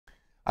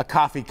A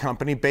coffee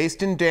company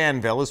based in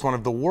Danville is one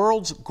of the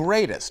world's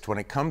greatest when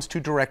it comes to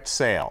direct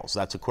sales.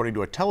 That's according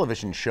to a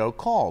television show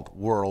called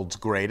World's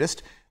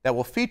Greatest that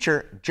will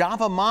feature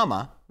Java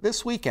Mama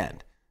this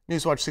weekend.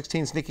 Newswatch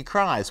 16's Nikki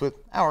Kreis with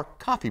our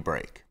coffee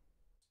break.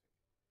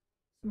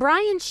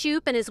 Brian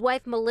Shoup and his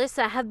wife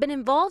Melissa have been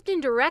involved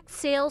in direct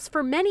sales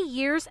for many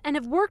years and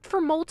have worked for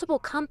multiple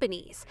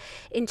companies.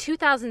 In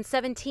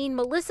 2017,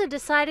 Melissa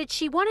decided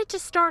she wanted to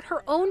start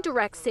her own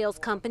direct sales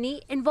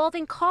company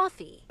involving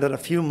coffee. In a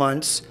few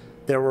months,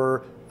 there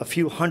were a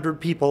few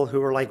hundred people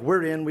who were like,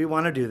 we're in, we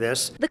want to do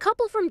this. The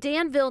couple from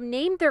Danville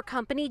named their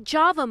company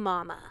Java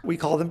Mama. We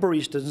call them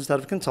baristas instead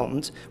of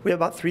consultants. We have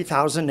about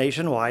 3,000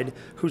 nationwide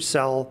who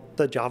sell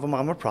the Java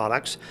Mama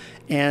products,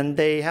 and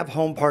they have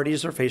home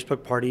parties or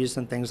Facebook parties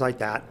and things like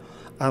that.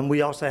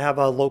 We also have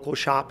a local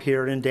shop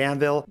here in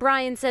Danville.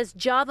 Brian says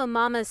Java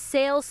Mama's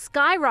sales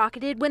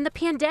skyrocketed when the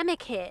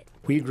pandemic hit.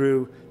 We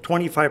grew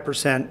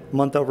 25%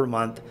 month over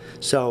month.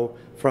 So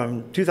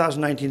from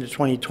 2019 to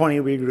 2020,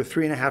 we grew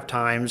 3.5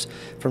 times.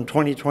 From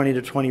 2020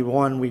 to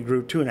 21, we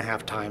grew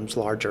 2.5 times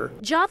larger.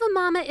 Java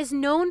Mama is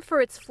known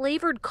for its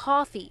flavored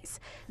coffees.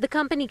 The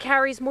company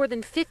carries more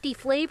than 50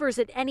 flavors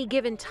at any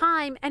given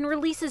time and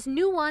releases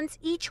new ones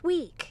each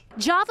week.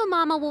 Java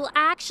Mama will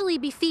actually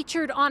be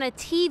featured on a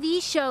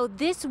TV show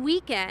this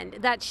weekend.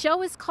 That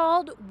show is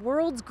called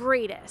World's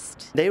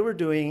Greatest. They were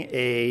doing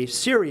a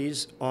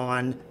series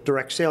on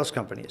direct sales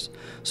companies.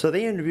 So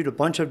they interviewed a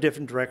bunch of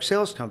different direct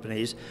sales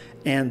companies,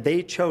 and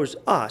they chose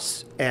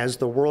us as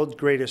the world's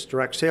greatest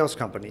direct sales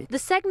company. The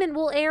segment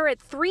will air at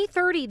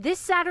 3:30 this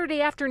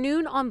Saturday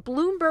afternoon on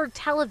Bloomberg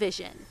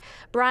Television.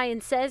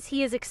 Brian says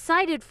he is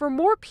excited for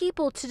more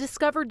people to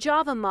discover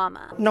Java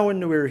Mama. No one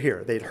knew we were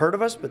here. They'd heard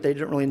of us, but they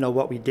didn't really know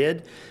what we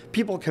did.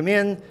 People come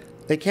in,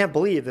 they can't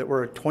believe that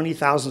we're at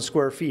 20,000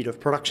 square feet of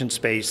production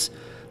space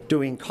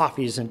doing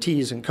coffees and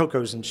teas and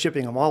cocos and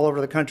shipping them all over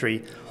the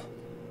country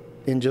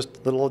in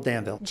just little old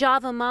Danville.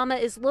 Java Mama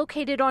is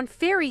located on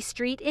Ferry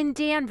Street in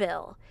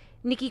Danville.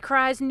 Nikki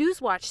Kreis,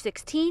 Newswatch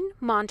 16,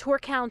 Montour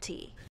County.